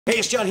Hey,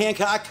 it's John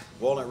Hancock,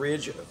 Walnut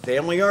Ridge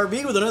Family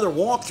RV with another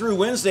walkthrough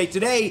Wednesday.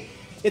 Today,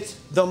 it's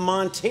the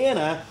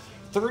Montana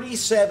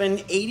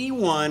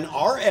 3781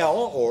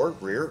 RL, or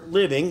Rear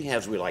Living,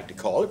 as we like to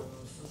call it.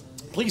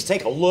 Please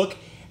take a look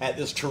at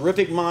this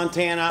terrific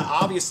Montana.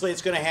 Obviously,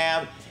 it's going to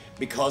have,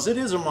 because it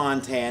is a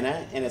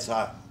Montana, and it's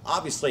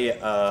obviously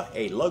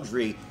a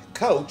luxury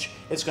coach,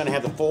 it's going to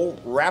have the full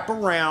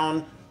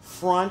wraparound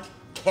front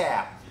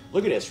cap.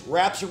 Look at this,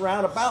 wraps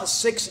around about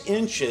 6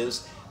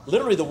 inches.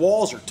 Literally, the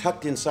walls are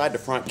tucked inside the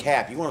front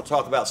cap. You want to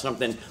talk about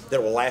something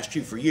that will last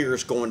you for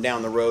years going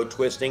down the road,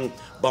 twisting,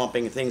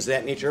 bumping, things of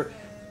that nature.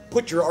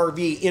 Put your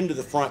RV into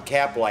the front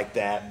cap like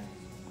that,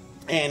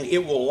 and it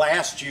will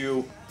last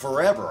you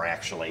forever,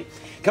 actually.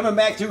 Coming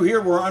back through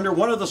here, we're under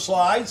one of the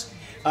slides,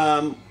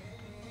 but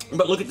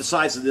look at the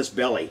size of this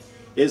belly.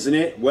 Isn't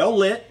it well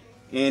lit?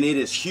 And it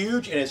is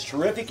huge, and it's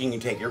terrific, and you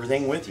can take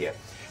everything with you.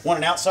 Want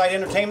an outside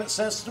entertainment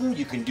system?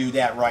 You can do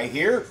that right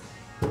here.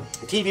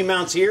 TV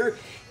mounts here.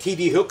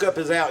 TV hookup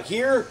is out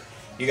here.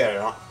 You got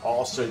it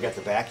also got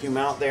the vacuum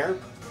out there.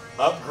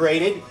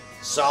 Upgraded,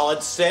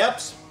 solid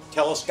steps,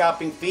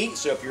 telescoping feet,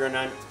 so if you're on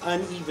an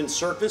uneven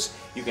surface,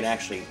 you can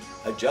actually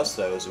adjust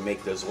those and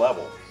make those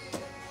level.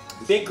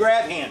 Big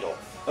grab handle.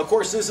 Of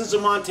course, this is a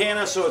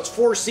Montana, so it's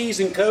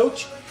 4-season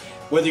coach.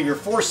 Whether you're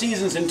 4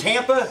 seasons in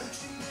Tampa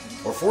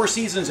or 4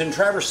 seasons in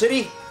Traverse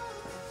City,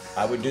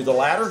 I would do the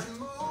latter,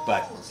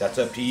 but that's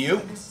up to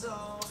you.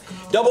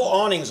 Double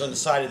awnings on the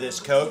side of this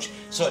coach,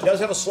 so it does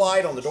have a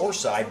slide on the door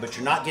side, but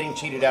you're not getting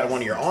cheated out of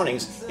one of your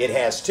awnings. It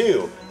has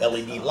 2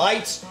 LED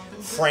lights,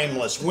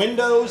 frameless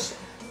windows,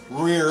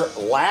 rear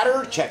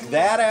ladder, check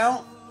that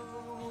out.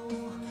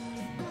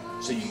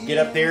 So you can get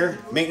up there,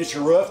 maintenance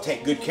your roof,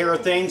 take good care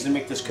of things, and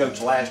make this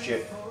coach last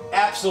you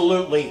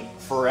absolutely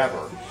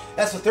forever.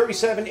 That's the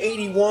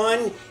 3781.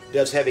 It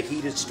does have a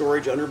heated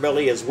storage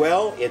underbelly as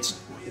well. It's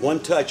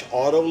one-touch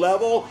auto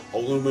level,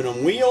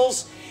 aluminum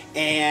wheels.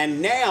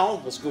 And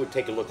now, let's go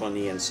take a look on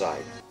the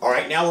inside. All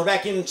right, now we're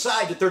back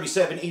inside the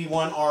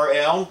 3781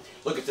 RL.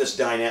 Look at this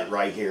dinette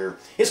right here.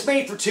 It's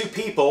made for 2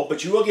 people,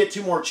 but you will get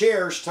 2 more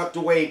chairs tucked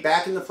away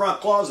back in the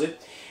front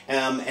closet.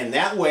 And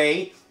that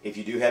way, if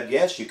you do have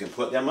guests, you can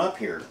put them up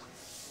here.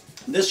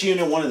 This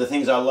unit, one of the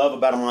things I love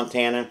about a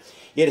Montana,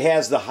 it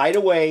has the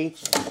hideaway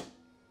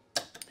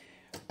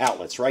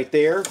outlets right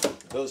there.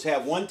 Those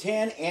have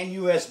 110 and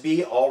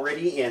USB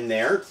already in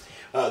there.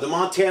 The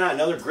Montana,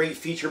 another great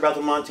feature about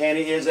the Montana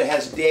is it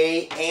has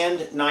day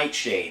and night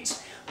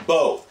shades.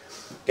 Both.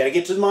 Got to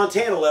get to the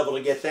Montana level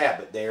to get that,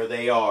 but there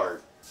they are.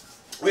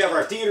 We have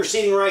our theater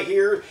seating right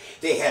here.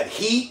 They have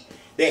heat.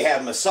 They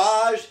have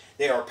massage.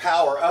 They are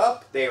power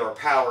up. They are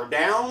power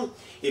down.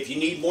 If you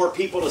need more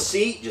people to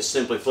seat, just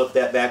simply flip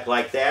that back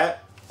like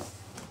that.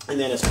 And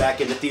then it's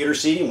back into theater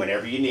seating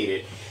whenever you need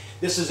it.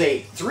 This is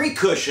a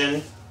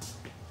 3-cushion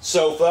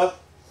sofa,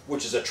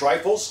 which is a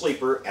trifold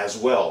sleeper as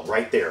well,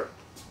 right there.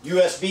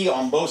 USB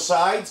on both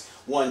sides,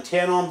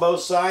 110 on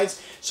both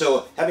sides,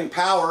 so having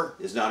power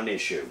is not an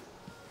issue.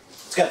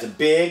 It's got the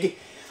big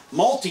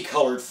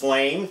multicolored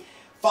flame,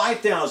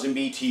 5,000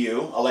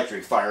 BTU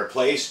electric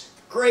fireplace,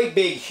 great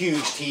big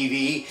huge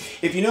TV.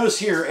 If you notice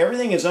here,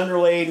 everything is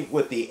underlaid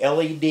with the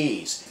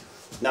LEDs.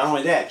 Not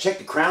only that, check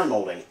the crown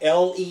molding,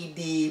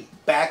 LED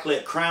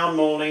backlit crown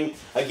molding.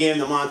 Again,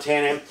 the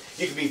Montana,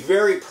 you can be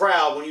very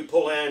proud when you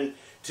pull in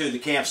to the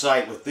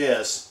campsite with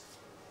this.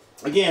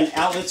 Again,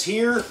 outlets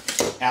here,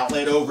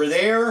 outlet over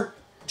there,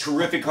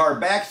 terrific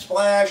hard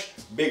backsplash,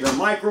 bigger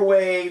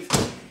microwave,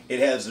 it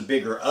has a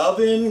bigger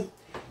oven,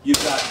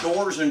 you've got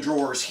doors and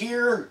drawers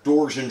here,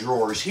 doors and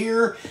drawers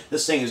here.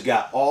 This thing has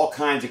got all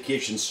kinds of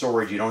kitchen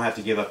storage, you don't have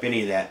to give up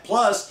any of that.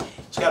 Plus,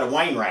 it's got a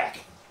wine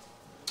rack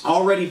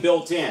already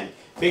built in.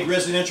 Big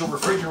residential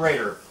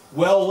refrigerator,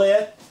 well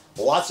lit,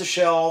 lots of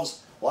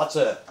shelves, lots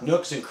of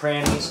nooks and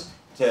crannies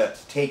to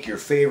take your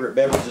favorite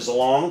beverages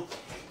along.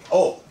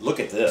 Oh, look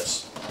at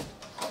this.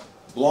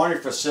 Laundry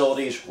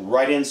facilities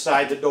right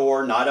inside the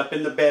door, not up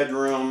in the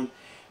bedroom,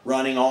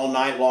 running all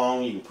night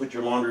long. You can put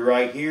your laundry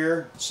right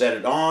here, set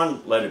it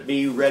on, let it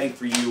be ready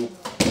for you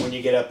when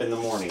you get up in the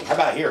morning. How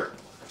about here?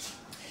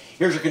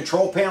 Here's your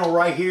control panel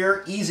right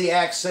here, easy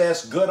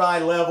access, good eye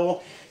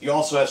level. You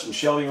also have some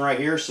shelving right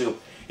here, so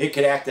it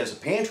could act as a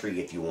pantry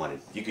if you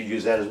wanted. You could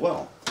use that as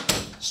well.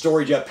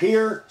 Storage up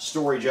here,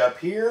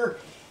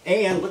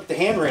 and look at the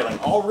hand railing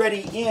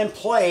already in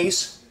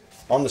place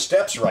on the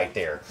steps right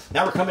there.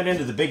 Now we're coming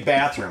into the big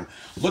bathroom.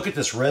 Look at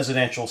this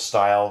residential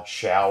style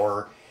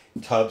shower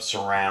tub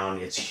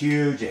surround. It's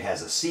huge. It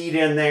has a seat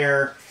in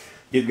there.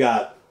 You've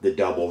got the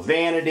double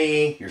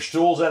vanity. Your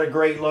stool's at a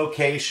great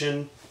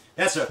location.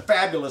 That's a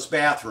fabulous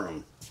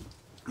bathroom.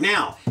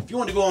 Now, if you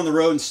want to go on the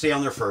road and stay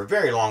on there for a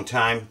very long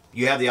time,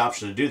 you have the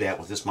option to do that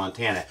with this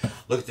Montana.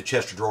 Look at the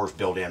chest of drawers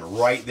built in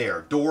right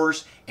there.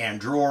 Doors and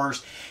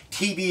drawers.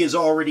 TV is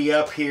already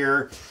up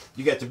here.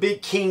 You got the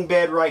big king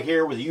bed right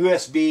here with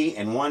USB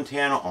and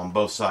 110 on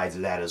both sides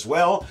of that as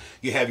well.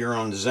 You have your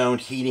own zoned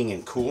heating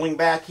and cooling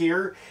back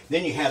here.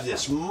 Then you have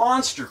this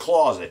monster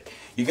closet.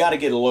 You got to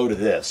get a load of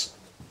this.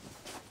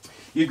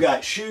 You've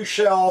got shoe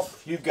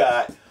shelf. You've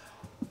got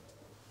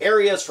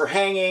areas for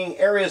hanging,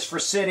 areas for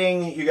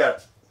sitting. You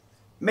got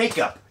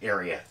makeup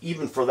area,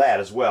 even for that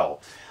as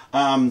well.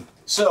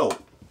 So,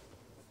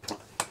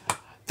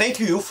 thank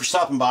you for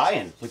stopping by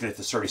and looking at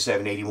this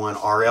 3781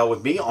 RL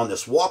with me on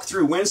this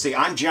Walkthrough Wednesday.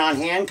 I'm John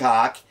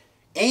Hancock,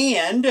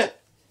 and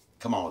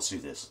come on, let's do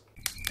this.